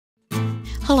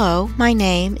Hello, my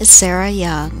name is Sarah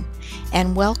Young,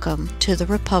 and welcome to the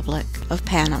Republic of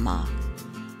Panama.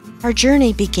 Our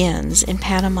journey begins in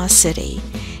Panama City,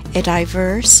 a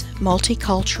diverse,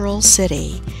 multicultural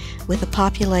city with a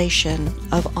population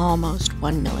of almost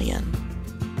 1 million.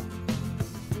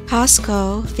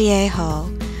 Casco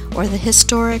Viejo, or the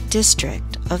historic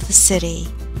district of the city,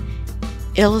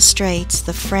 illustrates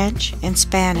the French and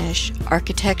Spanish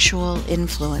architectural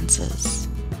influences.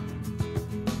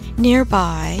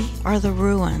 Nearby are the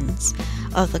ruins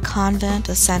of the convent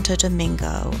of Santo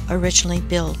Domingo, originally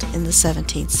built in the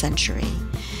 17th century.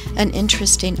 An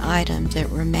interesting item that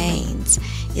remains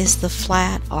is the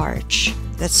flat arch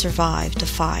that survived a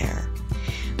fire,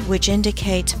 which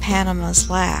indicates Panama's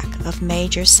lack of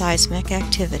major seismic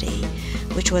activity,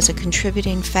 which was a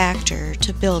contributing factor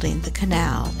to building the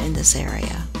canal in this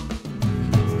area.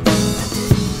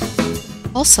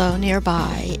 Also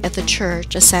nearby at the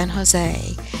Church of San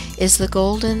Jose is the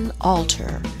golden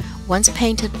altar, once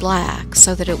painted black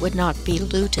so that it would not be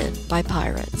looted by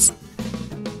pirates.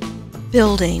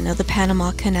 Building of the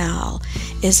Panama Canal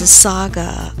is a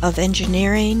saga of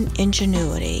engineering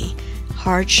ingenuity,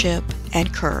 hardship,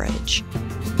 and courage.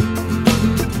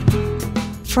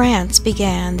 France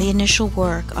began the initial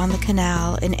work on the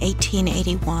canal in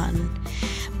 1881,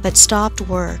 but stopped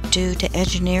work due to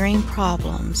engineering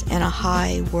problems and a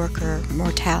high worker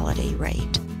mortality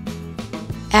rate.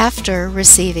 After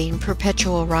receiving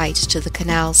perpetual rights to the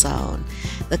canal zone,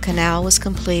 the canal was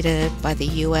completed by the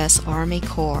U.S. Army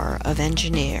Corps of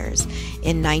Engineers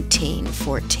in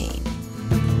 1914.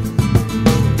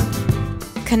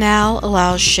 The canal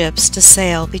allows ships to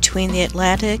sail between the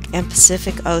Atlantic and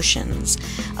Pacific Oceans,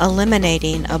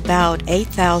 eliminating about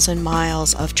 8,000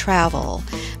 miles of travel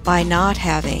by not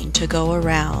having to go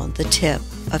around the tip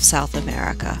of South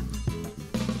America.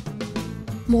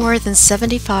 More than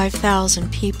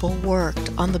 75,000 people worked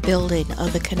on the building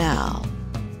of the canal.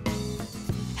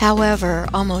 However,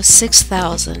 almost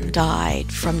 6,000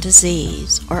 died from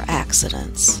disease or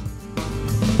accidents.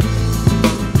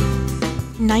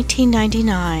 In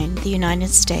 1999, the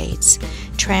United States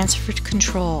transferred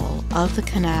control of the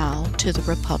canal to the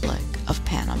Republic of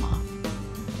Panama.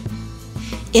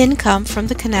 Income from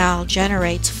the canal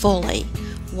generates fully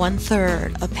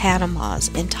 1/3 of Panama's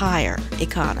entire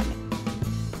economy.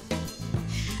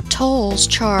 Tolls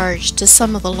charged to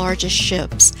some of the largest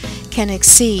ships can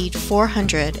exceed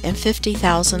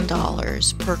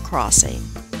 $450,000 per crossing.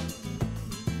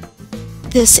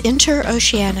 This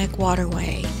interoceanic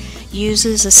waterway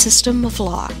uses a system of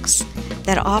locks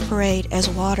that operate as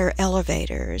water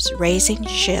elevators, raising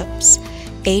ships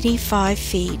 85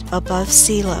 feet above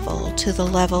sea level to the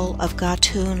level of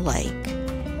Gatun Lake.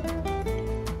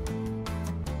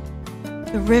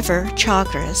 The river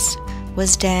Chagres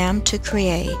was dammed to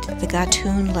create the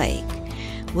Gatun Lake,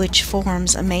 which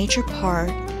forms a major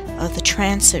part of the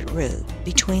transit route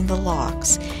between the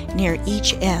locks near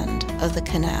each end of the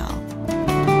canal.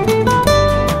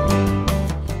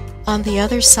 On the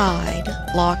other side,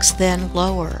 locks then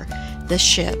lower the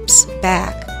ships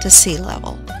back to sea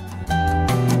level.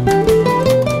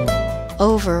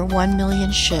 Over 1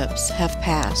 million ships have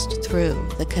passed through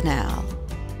the canal.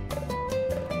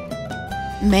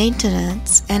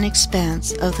 Maintenance and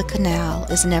expense of the canal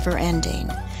is never ending,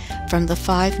 from the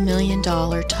 $5 million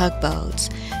tugboats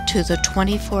to the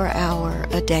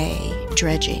 24-hour-a-day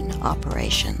dredging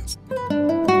operations.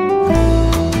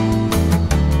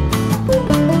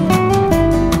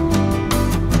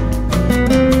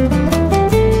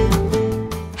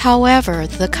 However,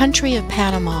 the country of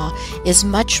Panama is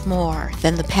much more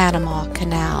than the Panama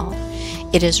Canal.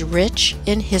 It is rich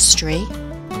in history,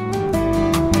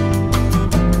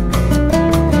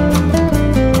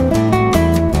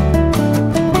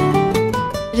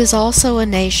 it is also a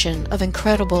nation of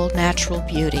incredible natural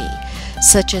beauty,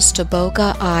 such as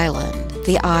Toboga Island,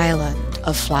 the island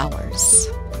of flowers.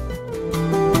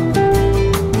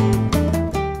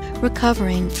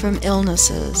 Recovering from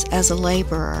illnesses as a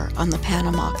laborer on the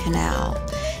Panama Canal,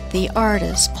 the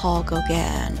artist Paul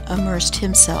Gauguin immersed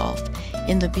himself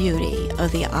in the beauty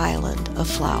of the island of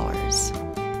flowers.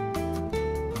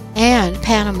 And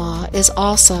Panama is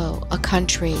also a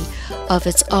country of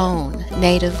its own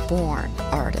native-born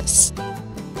artists.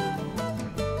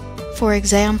 For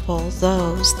example,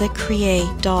 those that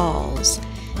create dolls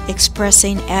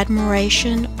expressing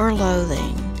admiration or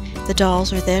loathing. The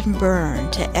dolls are then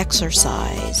burned to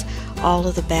exorcise all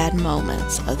of the bad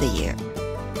moments of the year.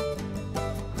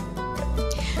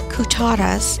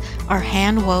 Kutaras are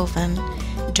hand-woven,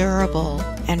 durable,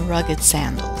 and rugged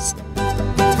sandals.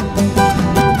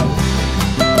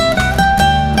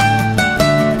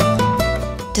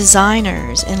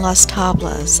 Designers in Las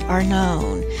Tablas are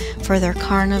known for their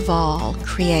carnival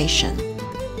creation.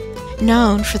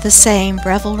 Known for the same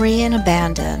revelry and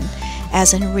abandon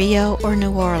as in Rio or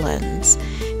New Orleans,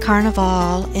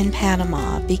 Carnival in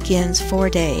Panama begins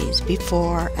 4 days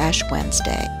before Ash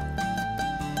Wednesday.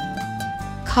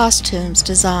 Costumes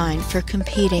designed for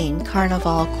competing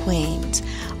carnival queens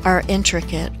are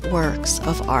intricate works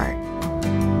of art.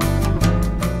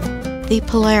 The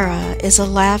polera is a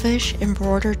lavish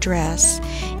embroidered dress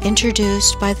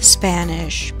introduced by the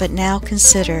Spanish but now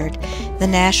considered the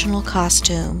national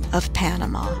costume of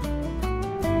Panama.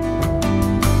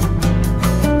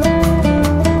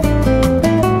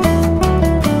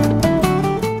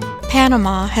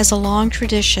 Panama has a long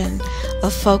tradition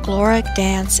of folkloric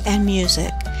dance and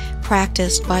music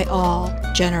practiced by all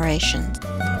generations.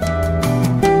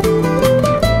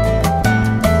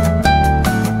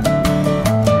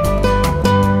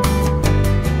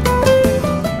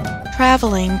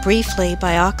 Traveling briefly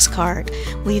by ox cart,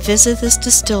 we visit this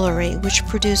distillery which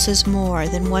produces more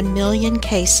than 1 million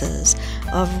cases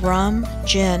of rum,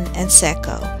 gin, and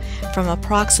seco from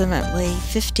approximately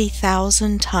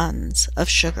 50,000 tons of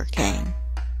sugarcane.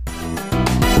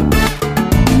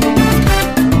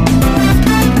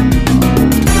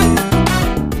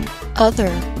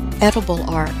 Other edible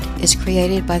art is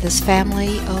created by this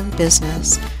family-owned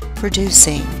business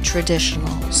producing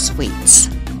traditional sweets.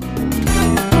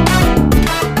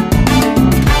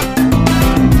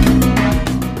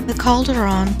 The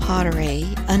Calderon Pottery,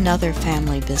 another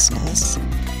family business,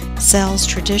 sells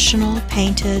traditional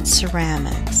painted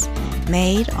ceramics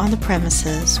made on the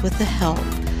premises with the help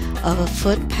of a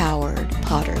foot-powered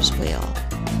potter's wheel.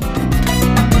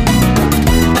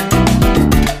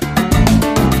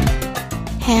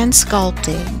 Hand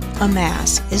sculpting a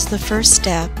mask is the first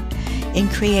step in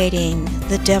creating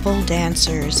the devil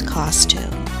dancer's costume.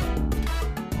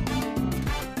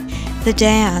 The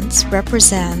dance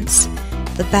represents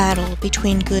the battle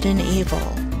between good and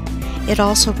evil. It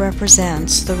also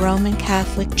represents the Roman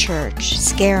Catholic Church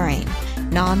scaring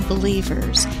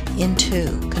non-believers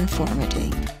into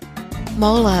conformity.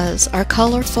 Molas are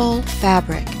colorful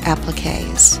fabric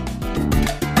appliques.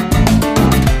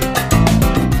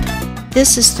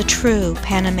 This is the true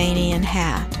Panamanian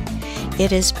hat.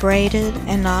 It is braided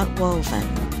and not woven.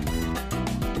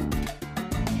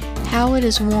 How it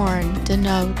is worn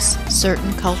denotes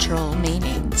certain cultural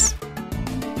meanings.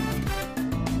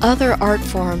 Other art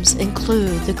forms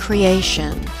include the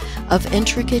creation of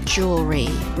intricate jewelry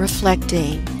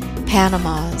reflecting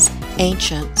Panama's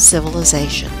ancient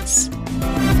civilizations.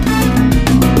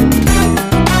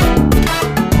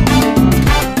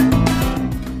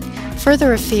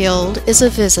 Further afield is a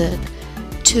visit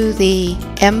to the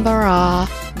Emberá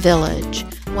village,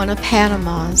 one of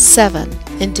Panama's 7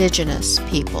 indigenous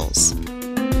peoples.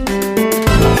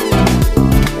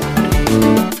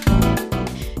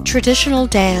 Traditional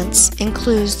dance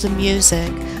includes the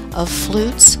music of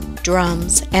flutes,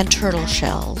 drums, and turtle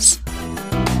shells.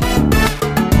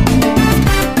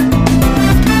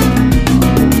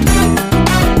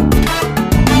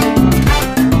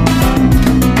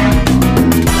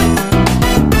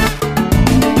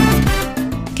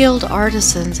 Skilled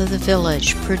artisans of the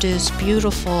village produce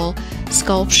beautiful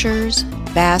sculptures,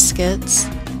 baskets,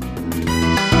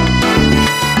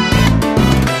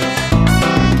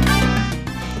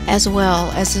 as well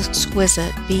as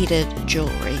exquisite beaded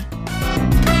jewelry.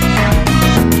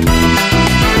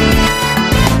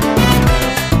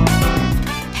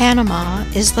 Panama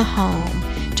is the home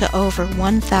to over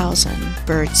 1,000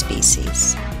 bird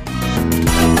species.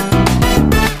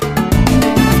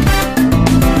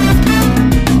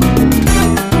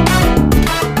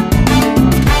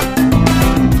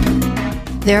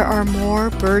 There are more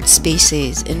bird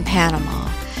species in Panama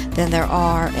than there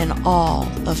are in all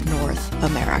of North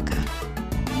America.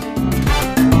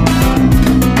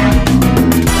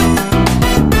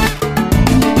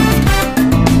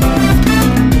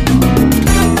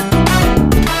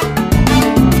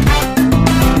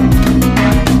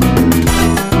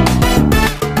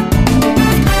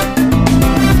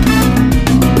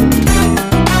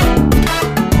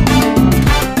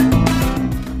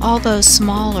 Although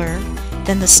smaller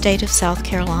than the state of South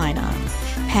Carolina,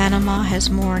 Panama has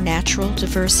more natural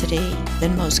diversity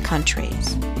than most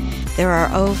countries. There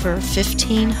are over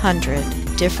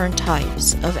 1,500 different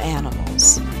types of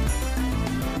animals.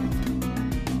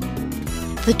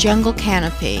 The jungle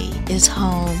canopy is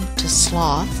home to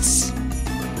sloths,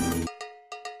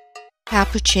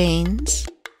 capuchins,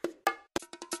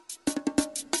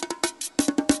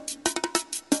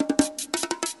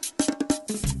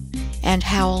 and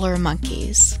howler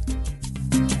monkeys.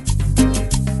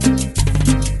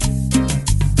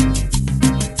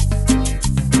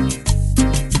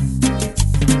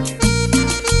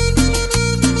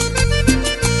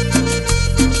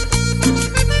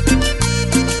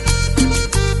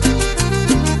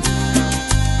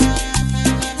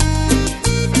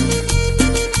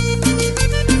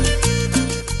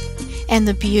 And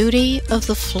the beauty of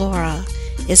the flora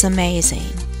is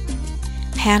amazing.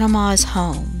 Panama is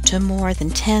home to more than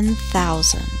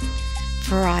 10,000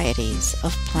 varieties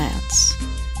of plants.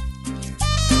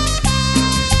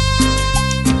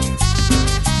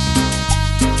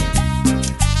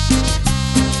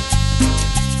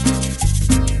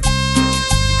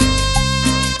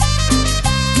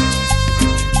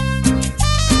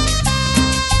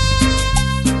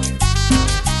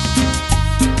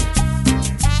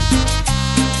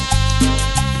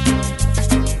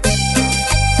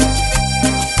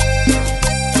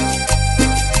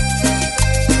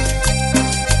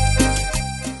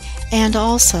 And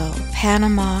also,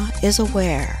 Panama is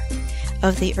aware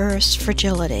of the Earth's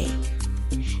fragility.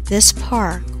 This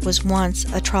park was once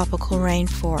a tropical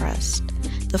rainforest.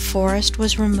 The forest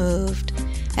was removed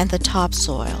and the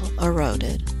topsoil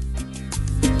eroded.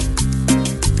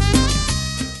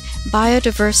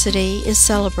 Biodiversity is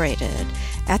celebrated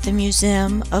at the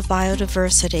Museum of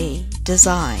Biodiversity,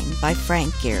 designed by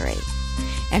Frank Gehry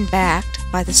and backed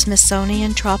by the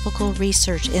Smithsonian Tropical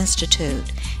Research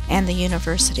Institute and the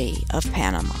University of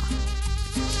Panama.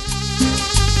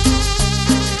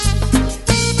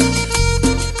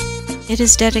 It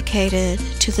is dedicated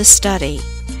to the study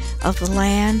of the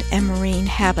land and marine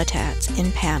habitats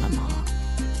in Panama.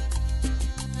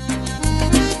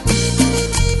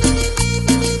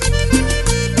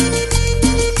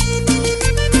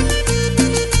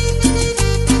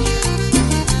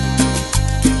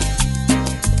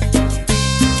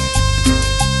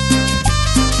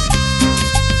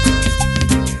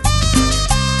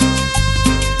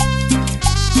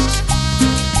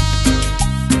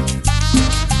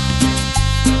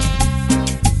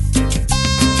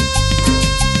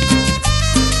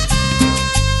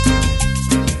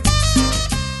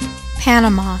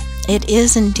 Panama, it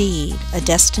is indeed a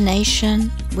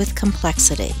destination with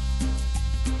complexity,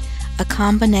 a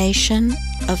combination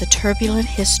of a turbulent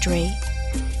history,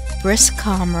 brisk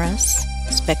commerce,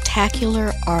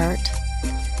 spectacular art,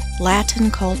 Latin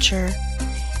culture,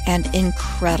 and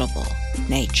incredible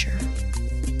nature.